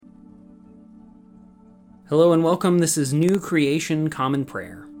Hello and welcome. This is New Creation Common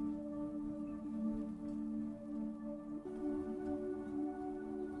Prayer.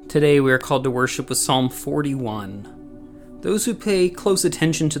 Today we are called to worship with Psalm 41. Those who pay close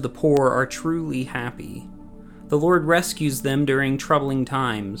attention to the poor are truly happy. The Lord rescues them during troubling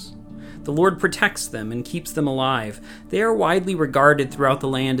times. The Lord protects them and keeps them alive. They are widely regarded throughout the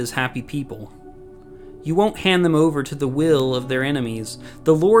land as happy people. You won't hand them over to the will of their enemies.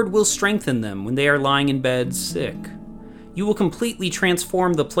 The Lord will strengthen them when they are lying in bed sick. You will completely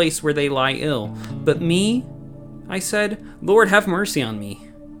transform the place where they lie ill. But me, I said, Lord, have mercy on me.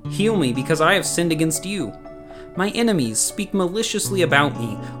 Heal me because I have sinned against you. My enemies speak maliciously about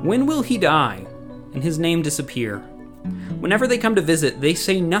me. When will he die and his name disappear? Whenever they come to visit, they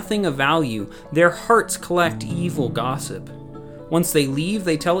say nothing of value. Their hearts collect evil gossip. Once they leave,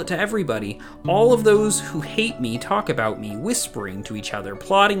 they tell it to everybody. All of those who hate me talk about me, whispering to each other,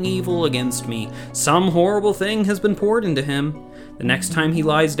 plotting evil against me. Some horrible thing has been poured into him. The next time he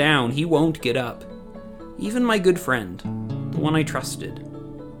lies down, he won't get up. Even my good friend, the one I trusted,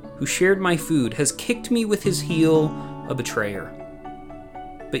 who shared my food, has kicked me with his heel, a betrayer.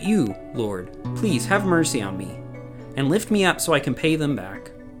 But you, Lord, please have mercy on me, and lift me up so I can pay them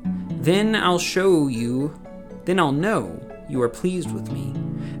back. Then I'll know you are pleased with me,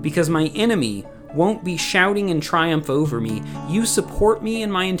 because my enemy won't be shouting in triumph over me. You support me in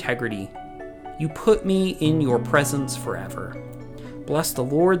my integrity. You put me in your presence forever. Bless the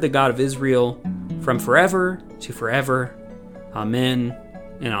Lord, the God of Israel, from forever to forever. Amen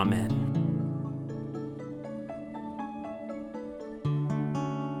and amen.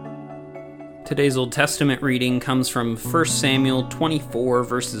 Today's Old Testament reading comes from 1 Samuel 24,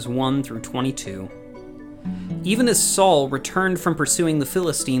 verses 1 through 22. Even as Saul returned from pursuing the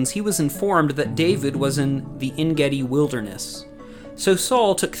Philistines, he was informed that David was in the En-Gedi wilderness. So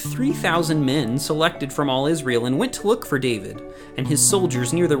Saul took 3,000 men selected from all Israel and went to look for David and his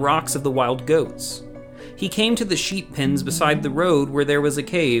soldiers near the rocks of the wild goats. He came to the sheep pens beside the road where there was a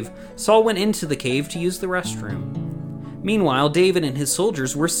cave. Saul went into the cave to use the restroom. Meanwhile, David and his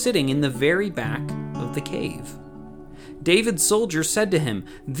soldiers were sitting in the very back of the cave. David's soldiers said to him,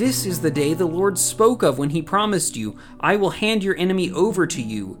 "This is the day the Lord spoke of when he promised you, 'I will hand your enemy over to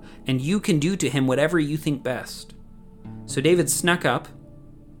you, and you can do to him whatever you think best.'" So David snuck up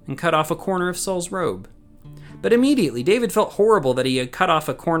and cut off a corner of Saul's robe. But immediately David felt horrible that he had cut off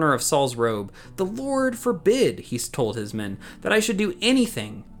a corner of Saul's robe. "The Lord forbid," he told his men, "that I should do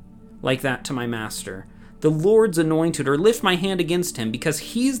anything like that to my master, the Lord's anointed, or lift my hand against him, because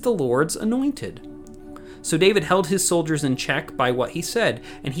he's the Lord's anointed." So David held his soldiers in check by what he said,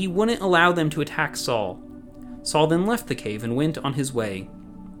 and he wouldn't allow them to attack Saul. Saul then left the cave and went on his way.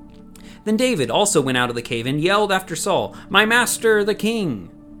 Then David also went out of the cave and yelled after Saul, "My master, the king!"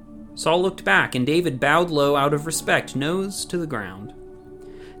 Saul looked back, and David bowed low out of respect, nose to the ground.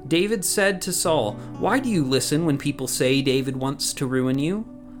 David said to Saul, "Why do you listen when people say David wants to ruin you?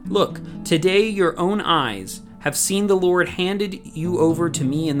 Look, today your own eyes have seen the Lord handed you over to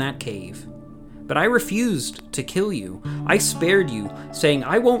me in that cave. But I refused to kill you. I spared you, saying,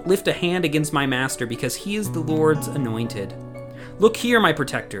 'I won't lift a hand against my master because he is the Lord's anointed.' Look here, my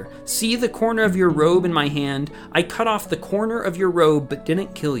protector. See the corner of your robe in my hand. I cut off the corner of your robe but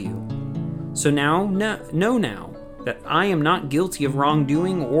didn't kill you. So know now that I am not guilty of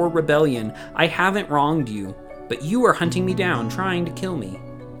wrongdoing or rebellion. I haven't wronged you, but you are hunting me down, trying to kill me.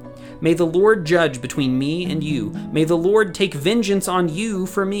 May the Lord judge between me and you. May the Lord take vengeance on you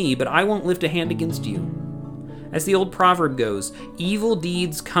for me, but I won't lift a hand against you. As the old proverb goes, evil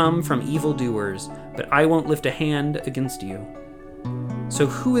deeds come from evildoers, but I won't lift a hand against you. So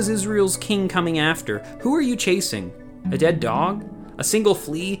who is Israel's king coming after? Who are you chasing? A dead dog? A single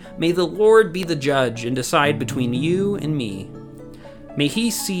flea? May the Lord be the judge and decide between you and me. May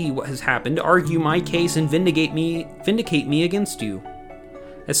he see what has happened, argue my case, and vindicate me against you."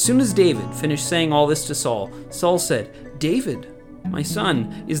 As soon as David finished saying all this to Saul, Saul said, "David, my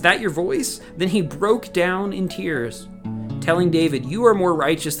son, is that your voice?" Then he broke down in tears, telling David, "You are more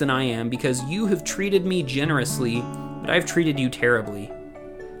righteous than I am, because you have treated me generously, but I have treated you terribly.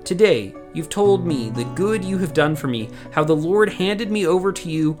 Today, you've told me the good you have done for me, how the Lord handed me over to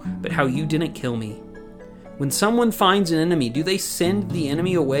you, but how you didn't kill me. When someone finds an enemy, do they send the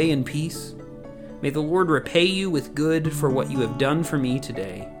enemy away in peace? May the Lord repay you with good for what you have done for me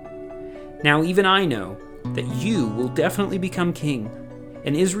today. Now even I know that you will definitely become king,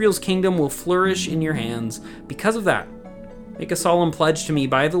 and Israel's kingdom will flourish in your hands. Because of that, make a solemn pledge to me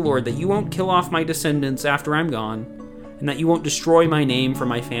by the Lord that you won't kill off my descendants after I'm gone, and that you won't destroy my name from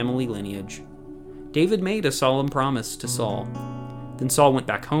my family lineage." David made a solemn promise to Saul. Then Saul went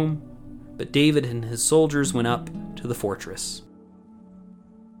back home, but David and his soldiers went up to the fortress.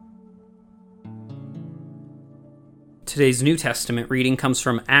 Today's New Testament reading comes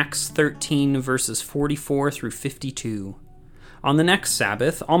from Acts 13, verses 44 through 52. On the next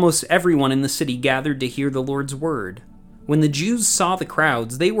Sabbath, almost everyone in the city gathered to hear the Lord's word. When the Jews saw the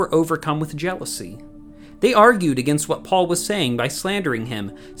crowds, they were overcome with jealousy. They argued against what Paul was saying by slandering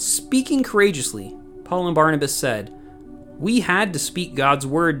him. Speaking courageously, Paul and Barnabas said, "We had to speak God's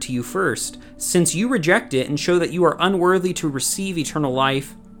word to you first. Since you reject it and show that you are unworthy to receive eternal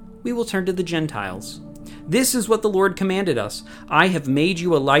life, we will turn to the Gentiles. This is what the Lord commanded us. I have made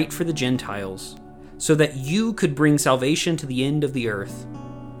you a light for the Gentiles, so that you could bring salvation to the end of the earth."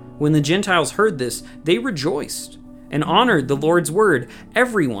 When the Gentiles heard this, they rejoiced and honored the Lord's word.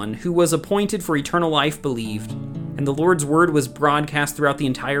 Everyone who was appointed for eternal life believed, and the Lord's word was broadcast throughout the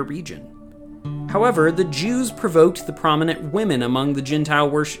entire region. However, the Jews provoked the prominent women among the Gentile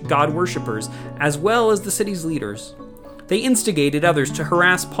God worshippers, as well as the city's leaders. They instigated others to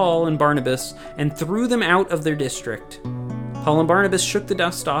harass Paul and Barnabas and threw them out of their district. Paul and Barnabas shook the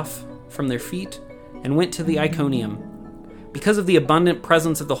dust off from their feet and went to the Iconium. Because of the abundant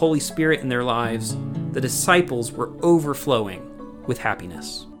presence of the Holy Spirit in their lives, the disciples were overflowing with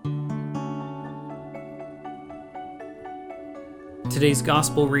happiness. Today's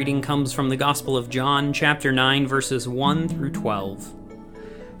gospel reading comes from the Gospel of John, chapter 9, verses 1 through 12.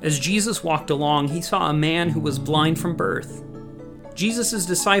 As Jesus walked along, he saw a man who was blind from birth. Jesus'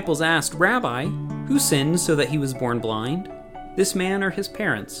 disciples asked, "Rabbi, who sinned so that he was born blind? This man or his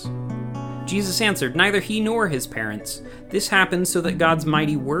parents?" Jesus answered, "Neither he nor his parents. This happened so that God's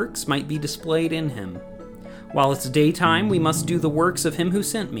mighty works might be displayed in him. While it's daytime, we must do the works of him who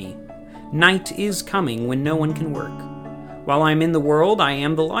sent me. Night is coming when no one can work. While I am in the world, I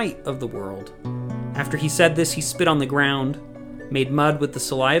am the light of the world." After he said this, he spit on the ground, made mud with the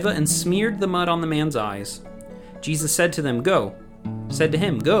saliva, and smeared the mud on the man's eyes. Jesus said to him, "Go,"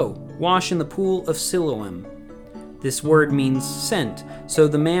 wash in the pool of Siloam. This word means sent, so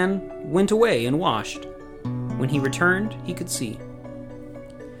the man went away and washed. When he returned, he could see.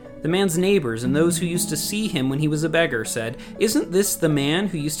 The man's neighbors and those who used to see him when he was a beggar said, "Isn't this the man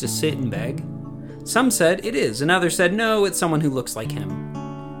who used to sit and beg?" Some said, "It is," and others said, "No, it's someone who looks like him."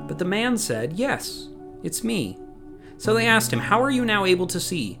 But the man said, "Yes, it's me." So they asked him, "How are you now able to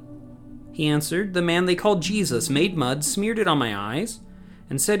see?" He answered, "The man they called Jesus made mud, smeared it on my eyes,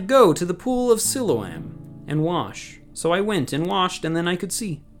 and said, 'Go to the pool of Siloam and wash.' So I went and washed, and then I could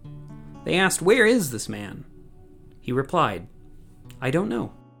see." They asked, "Where is this man?" He replied, "I don't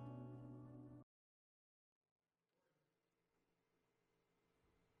know."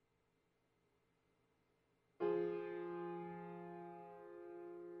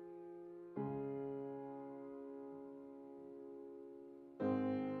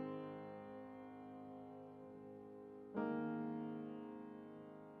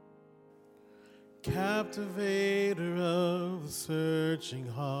 Captivator of the searching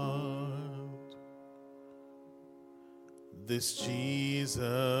heart, this Jesus,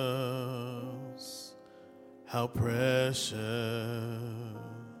 how precious,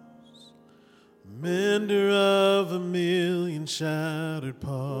 mender of a million shattered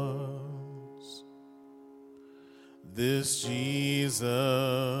parts, this Jesus,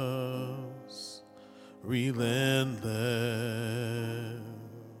 relentless.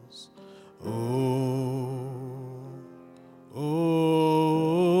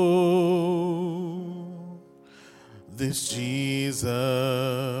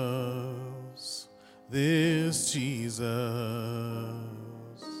 This Jesus,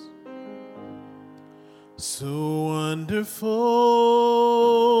 so wonderful,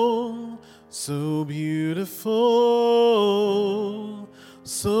 so beautiful,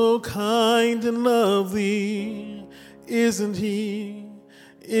 so kind and lovely, isn't he?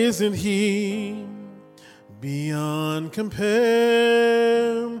 Isn't he? Beyond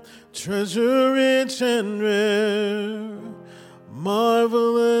compare, treasure rich and rare,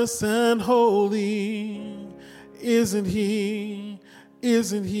 marvelous and holy, isn't he?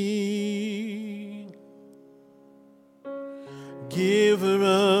 Isn't he? Giver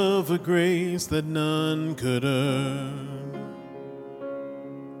of a grace that none could earn,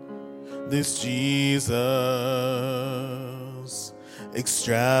 this Jesus,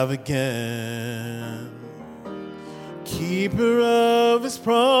 extravagant, keeper of his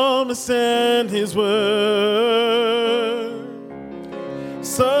promise and his word.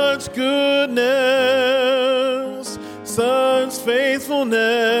 Such goodness, such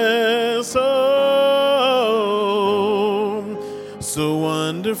faithfulness, oh, so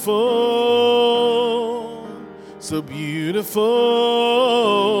wonderful, so beautiful,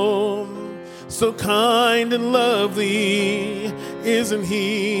 so kind and lovely. Isn't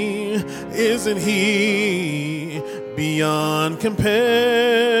he, isn't he, beyond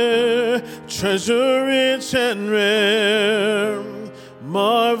compare, treasure rich and rare,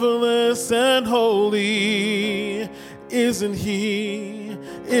 marvelous and holy. Isn't he,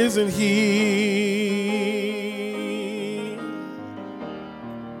 isn't he?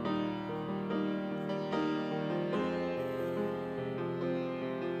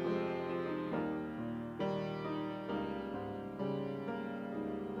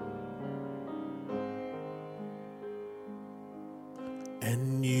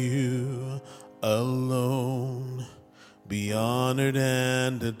 And you alone be honored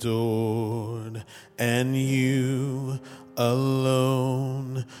and adored, and you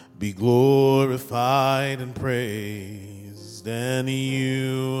alone be glorified and praised, and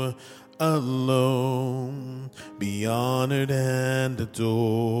you alone be honored and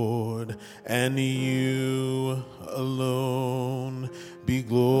adored, and you alone be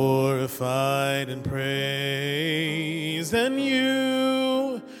glorified and praised, and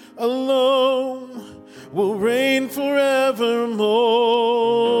you alone will reign forevermore,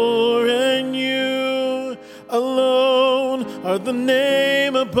 and you alone are the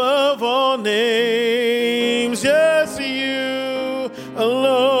name above all names. Yes, you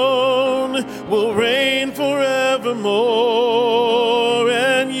alone will reign forevermore,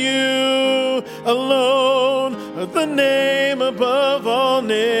 and you alone are the name above all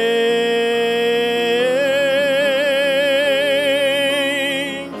names.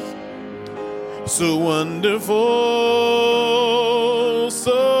 So wonderful,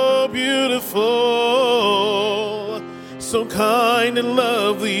 so beautiful, so kind and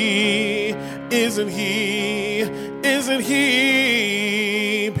lovely. Isn't he, isn't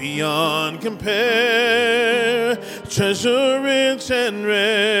he, beyond compare, treasure rich and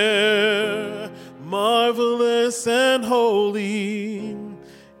rare, marvelous and holy.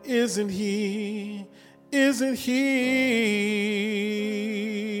 Isn't he, isn't he,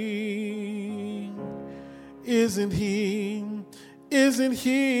 isn't he, isn't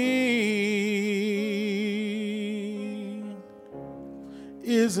he,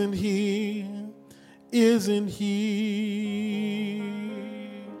 isn't he, isn't he?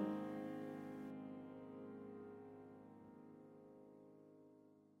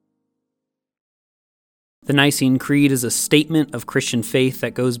 The Nicene Creed is a statement of Christian faith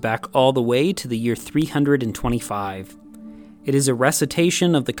that goes back all the way to the year 325. It is a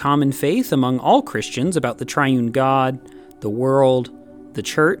recitation of the common faith among all Christians about the triune God, the world, the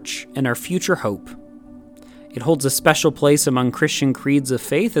church, and our future hope. It holds a special place among Christian creeds of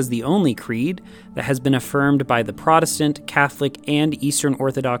faith as the only creed that has been affirmed by the Protestant, Catholic, and Eastern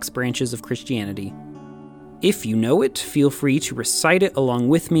Orthodox branches of Christianity. If you know it, feel free to recite it along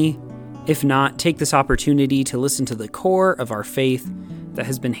with me. If not, take this opportunity to listen to the core of our faith that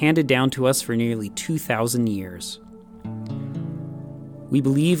has been handed down to us for nearly 2,000 years. We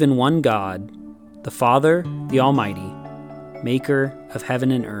believe in one God, the Father, the Almighty, maker of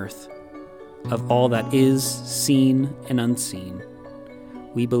heaven and earth, of all that is seen and unseen.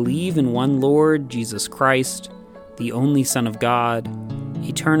 We believe in one Lord, Jesus Christ, the only Son of God,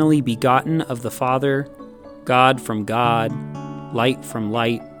 eternally begotten of the Father, God from God, light from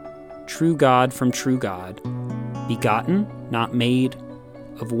light, true God from true God, begotten, not made,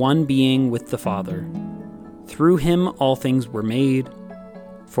 of one being with the Father. Through him all things were made.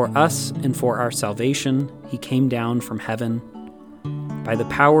 For us and for our salvation, he came down from heaven. By the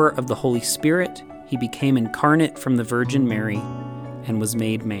power of the Holy Spirit, he became incarnate from the Virgin Mary and was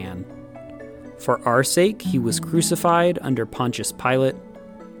made man. For our sake, he was crucified under Pontius Pilate.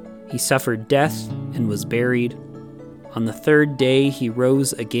 He suffered death and was buried. On the third day, he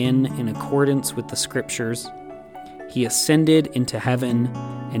rose again in accordance with the Scriptures. He ascended into heaven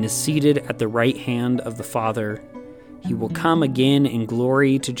and is seated at the right hand of the Father. He will come again in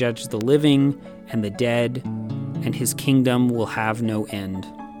glory to judge the living and the dead, and his kingdom will have no end.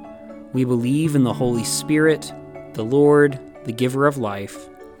 We believe in the Holy Spirit, the Lord, the giver of life,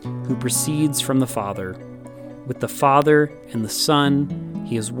 who proceeds from the Father. With the Father and the Son,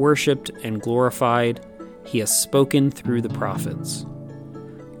 he is worshipped and glorified. He has spoken through the prophets.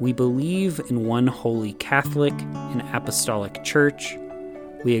 We believe in one holy Catholic and Apostolic Church.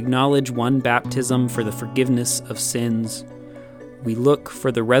 We acknowledge one baptism for the forgiveness of sins. We look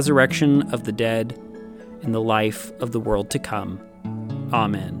for the resurrection of the dead and the life of the world to come.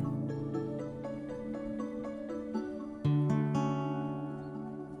 Amen.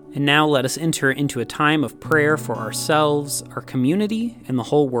 And now let us enter into a time of prayer for ourselves, our community, and the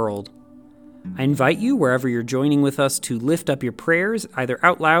whole world. I invite you, wherever you're joining with us, to lift up your prayers, either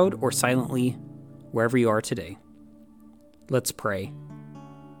out loud or silently, wherever you are today. Let's pray.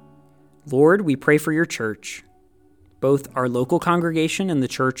 Lord, we pray for your church, both our local congregation and the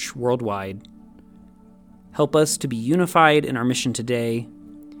church worldwide. Help us to be unified in our mission today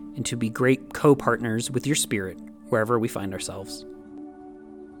and to be great co-partners with your Spirit wherever we find ourselves.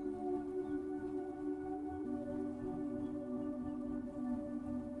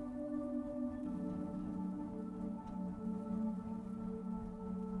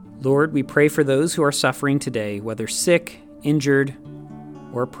 Lord, we pray for those who are suffering today, whether sick, injured,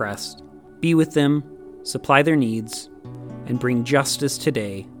 or oppressed. Be with them, supply their needs, and bring justice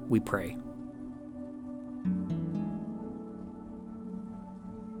today, we pray.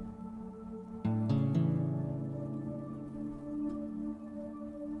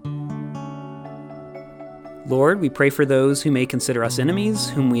 Lord, we pray for those who may consider us enemies,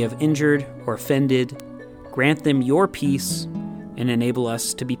 whom we have injured or offended. Grant them your peace and enable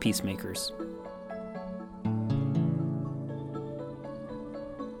us to be peacemakers.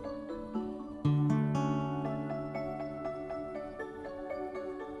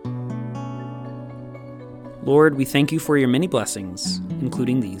 Lord, we thank you for your many blessings,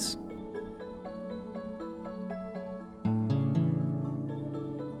 including these.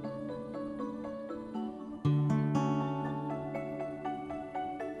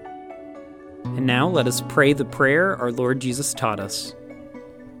 And now let us pray the prayer our Lord Jesus taught us.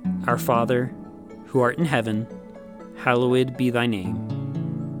 Our Father, who art in heaven, hallowed be thy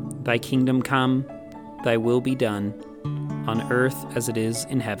name. Thy kingdom come, thy will be done, on earth as it is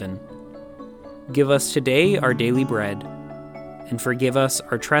in heaven. Give us today our daily bread, and forgive us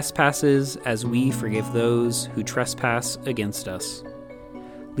our trespasses as we forgive those who trespass against us.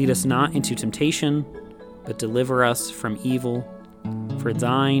 Lead us not into temptation, but deliver us from evil. For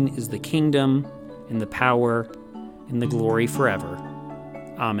thine is the kingdom, and the power, and the glory forever.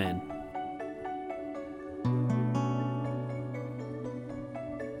 Amen.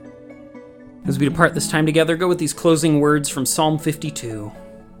 As we depart this time together, go with these closing words from Psalm 52.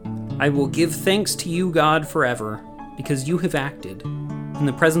 I will give thanks to you, God, forever, because you have acted. In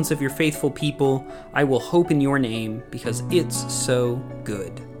the presence of your faithful people, I will hope in your name, because it's so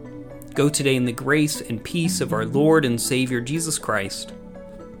good. Go today in the grace and peace of our Lord and Savior Jesus Christ.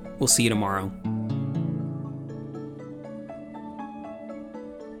 We'll see you tomorrow.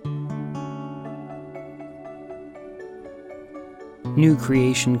 New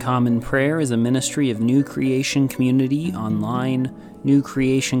Creation Common Prayer is a ministry of New Creation Community Online, New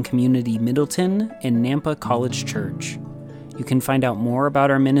Creation Community Middleton, and Nampa College Church. You can find out more about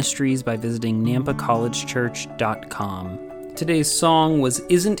our ministries by visiting nampacollegechurch.com. Today's song was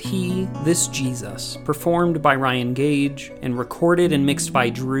Isn't He This Jesus, performed by Ryan Gage and recorded and mixed by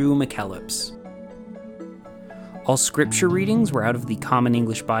Drew McKellips. All scripture readings were out of the Common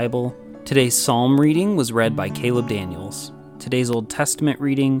English Bible. Today's psalm reading was read by Caleb Daniels. Today's Old Testament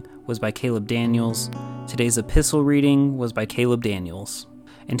reading was by Caleb Daniels. Today's epistle reading was by Caleb Daniels.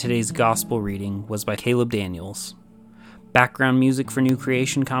 And today's gospel reading was by Caleb Daniels. Background music for New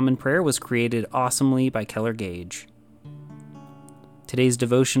Creation Common Prayer was created awesomely by Keller Gage. Today's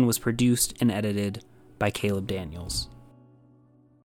devotion was produced and edited by Caleb Daniels.